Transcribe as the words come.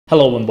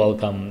Hello and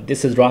welcome.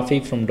 This is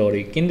Rafi from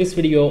Dorik. In this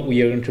video,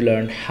 we are going to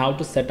learn how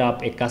to set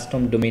up a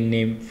custom domain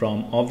name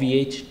from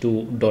OVH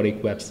to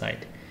Dorik website.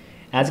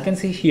 As you can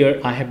see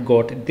here, I have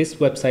got this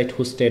website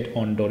hosted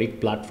on Dorik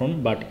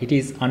platform, but it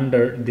is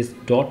under this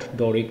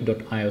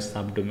 .dorik.io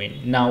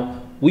subdomain.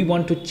 Now we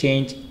want to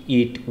change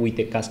it with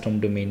a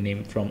custom domain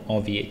name from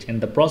OVH,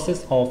 and the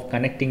process of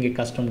connecting a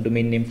custom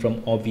domain name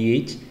from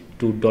OVH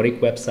to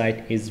Dorik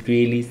website is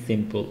really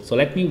simple. So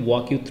let me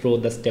walk you through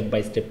the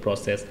step-by-step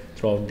process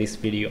throughout this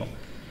video.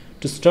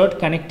 To start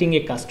connecting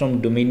a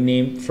custom domain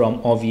name from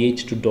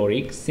OVH to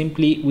Dorik,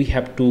 simply we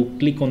have to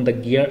click on the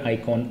gear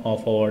icon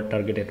of our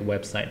targeted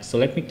website. So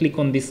let me click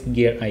on this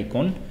gear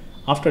icon.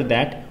 After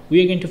that,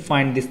 we are going to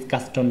find this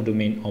custom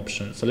domain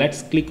option. So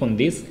let's click on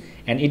this,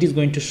 and it is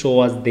going to show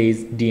us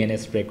these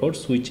DNS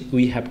records which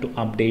we have to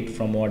update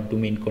from our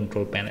domain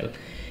control panel.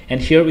 And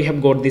here we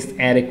have got this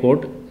array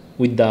code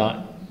with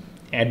the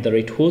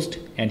 @host,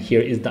 and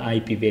here is the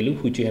IP value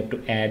which you have to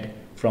add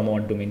from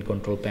our domain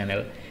control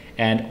panel.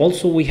 And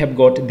also we have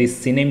got this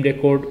CNAME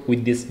record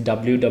with this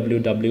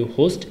www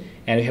host,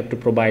 and we have to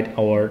provide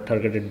our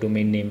targeted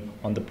domain name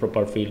on the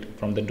proper field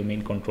from the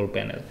domain control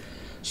panel.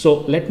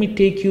 So let me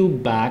take you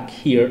back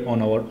here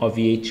on our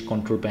OVH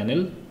control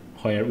panel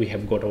where we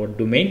have got our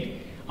domain.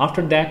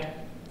 After that,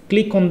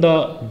 click on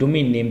the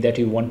domain name that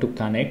you want to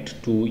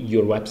connect to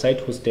your website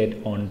hosted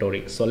on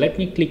Dorik. So let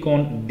me click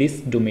on this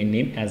domain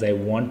name as I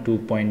want to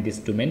point this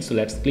domain. So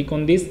let's click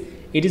on this.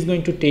 It is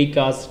going to take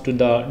us to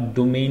the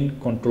domain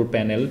control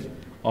panel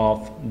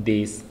of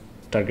this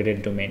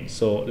targeted domain.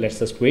 So let's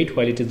just wait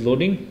while it is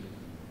loading.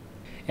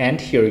 And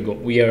here we go.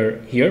 We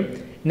are here.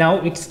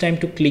 Now it's time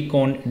to click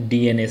on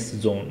DNS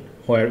Zone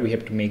where we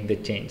have to make the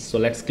change. So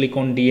let's click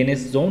on DNS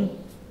Zone.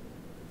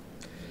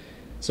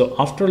 So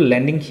after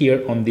landing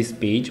here on this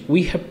page,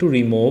 we have to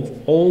remove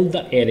all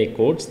the array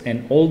records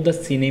and all the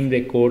CNAME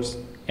records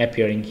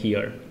appearing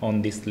here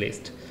on this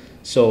list.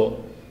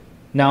 So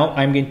now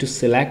I'm going to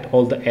select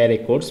all the array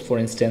records. For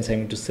instance, I'm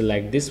going to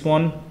select this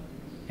one,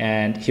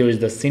 and here is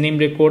the CNAME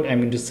record. I'm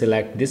going to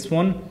select this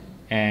one,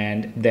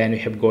 and then we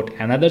have got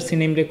another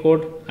CNAME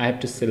record. I have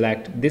to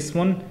select this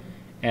one,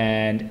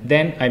 and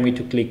then I'm going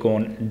to click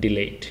on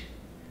delete.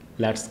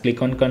 Let's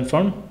click on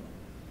confirm.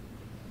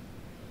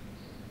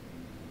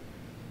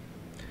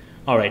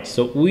 Alright,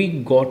 so we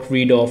got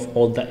rid of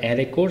all the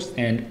array records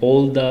and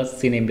all the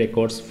CNAME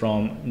records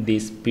from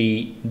these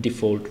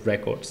pre-default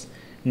records.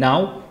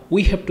 Now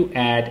we have to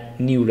add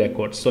new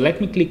records. So let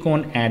me click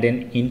on add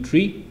an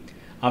entry.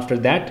 After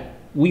that,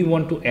 we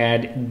want to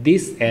add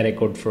this array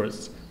record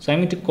first. So I'm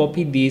going to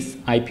copy this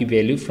IP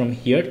value from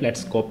here.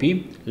 Let's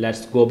copy.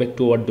 Let's go back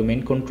to our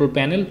domain control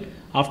panel.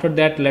 After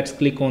that, let's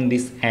click on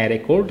this array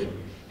record,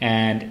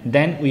 and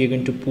then we are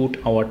going to put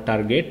our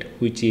target,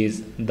 which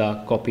is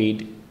the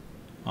copied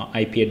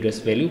IP address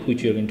value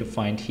which you're going to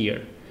find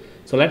here.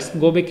 So let's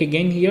go back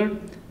again here.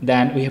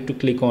 Then we have to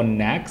click on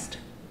next.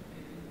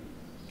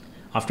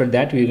 After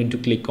that, we're going to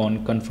click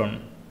on confirm.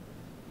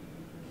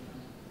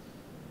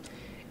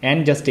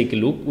 And just take a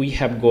look. We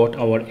have got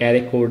our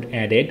array code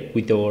added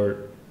with our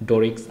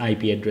Dorik's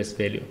IP address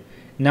value.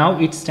 Now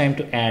it's time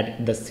to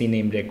add the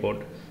CNAME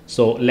record.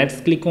 So let's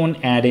click on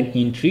add an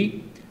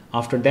entry.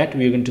 After that,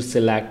 we're going to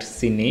select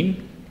CNAME.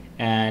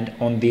 And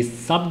on this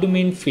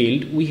subdomain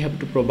field, we have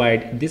to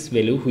provide this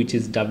value, which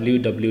is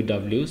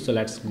www. So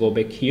let's go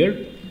back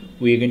here.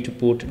 We are going to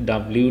put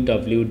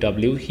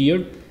www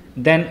here.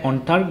 Then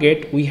on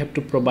target, we have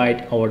to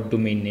provide our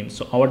domain name.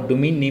 So our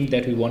domain name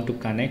that we want to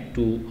connect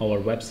to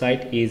our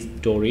website is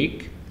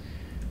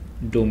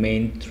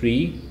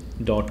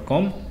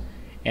dorikdomain3.com.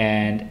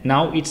 And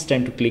now it's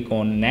time to click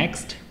on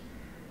next.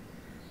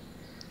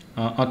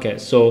 Okay,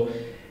 so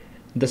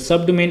the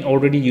subdomain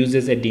already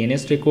uses a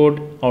DNS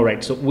record.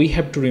 Alright, so we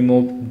have to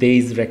remove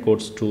these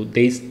records too,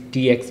 these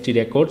TXT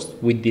records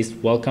with this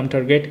welcome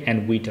target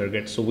and we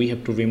target. So we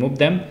have to remove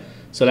them.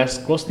 So let's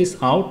cross this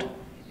out,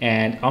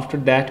 and after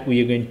that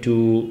we are going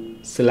to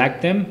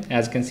select them.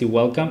 As you can see,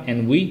 welcome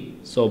and we,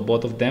 so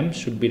both of them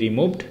should be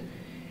removed.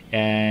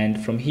 And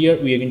from here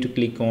we are going to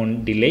click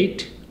on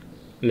delete.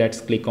 Let's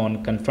click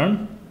on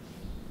confirm.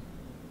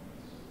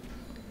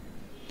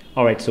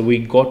 Alright, so we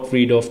got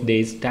rid of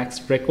these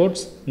text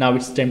records. Now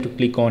it's time to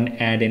click on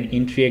add an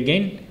entry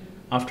again.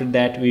 After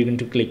that, we're going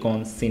to click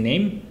on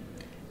CNAME.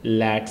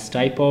 Let's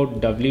type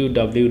out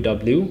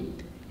www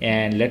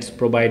and let's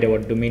provide our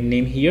domain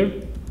name here.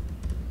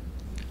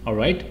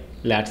 Alright,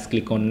 let's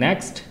click on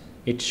next.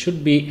 It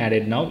should be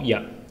added now.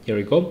 Yeah, here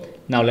we go.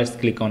 Now let's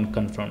click on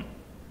confirm.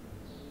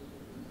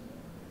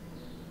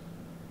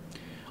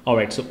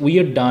 Alright, so we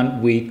are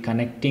done with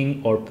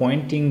connecting or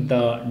pointing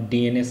the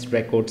DNS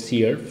records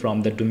here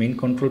from the domain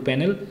control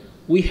panel.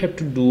 We have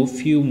to do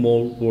few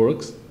more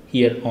works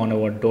here on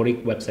our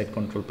Dorik website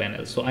control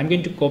panel. So I'm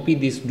going to copy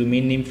this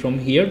domain name from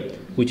here,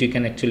 which you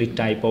can actually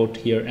type out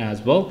here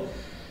as well.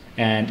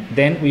 And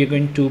then we are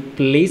going to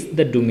place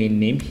the domain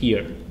name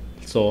here.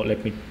 So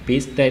let me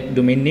paste that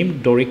domain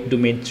name,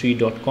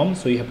 dorikdomain3.com.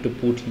 So you have to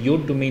put your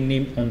domain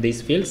name on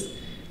these fields.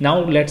 Now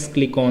let's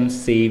click on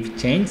save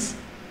change.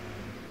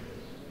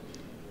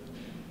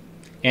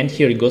 and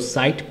here you go,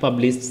 site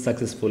published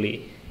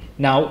successfully.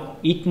 Now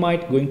it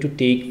might going to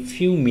take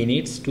few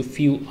minutes to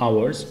few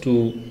hours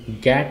to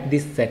get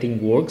this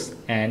setting works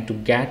and to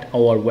get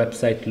our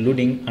website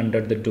loading under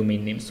the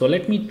domain name. So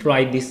let me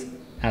try this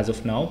as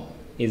of now,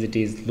 is it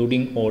is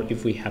loading or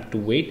if we have to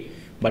wait.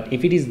 But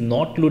if it is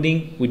not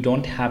loading, we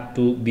don't have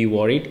to be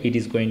worried. It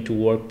is going to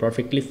work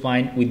perfectly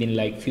fine within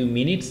like few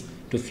minutes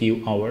to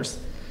few hours.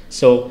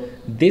 So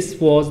this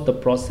was the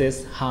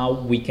process how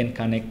we can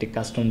connect a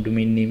custom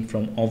domain name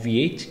from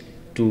OVH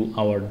to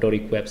our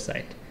Dorik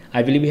website.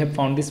 I believe you have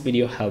found this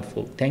video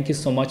helpful. Thank you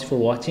so much for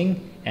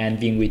watching and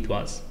being with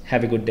us.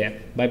 Have a good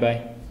day. Bye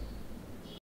bye.